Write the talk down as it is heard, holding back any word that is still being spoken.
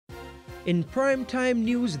In primetime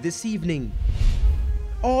news this evening,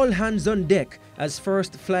 all hands on deck as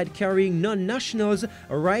first flight carrying non-nationals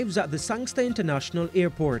arrives at the Sangster International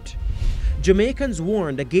Airport. Jamaicans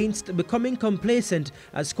warned against becoming complacent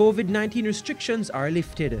as COVID-19 restrictions are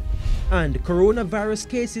lifted. And coronavirus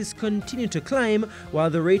cases continue to climb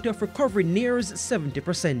while the rate of recovery nears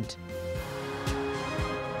 70%.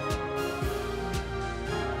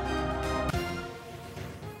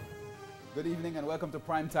 Good evening and welcome to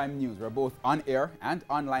Primetime News. We're both on air and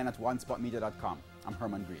online at onespotmedia.com. I'm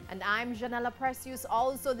Herman Green. And I'm Janella Precious.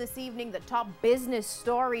 Also this evening, the top business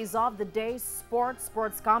stories of the day: sports,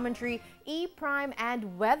 sports commentary, E-Prime,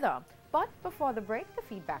 and weather. But before the break, the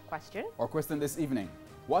feedback question. Our question this evening: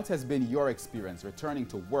 what has been your experience returning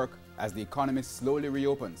to work as the economy slowly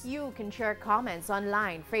reopens? You can share comments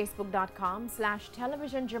online,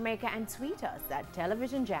 facebook.com/Television Jamaica, and tweet us at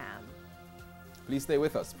Television Jam. Please stay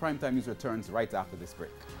with us. Primetime News returns right after this break.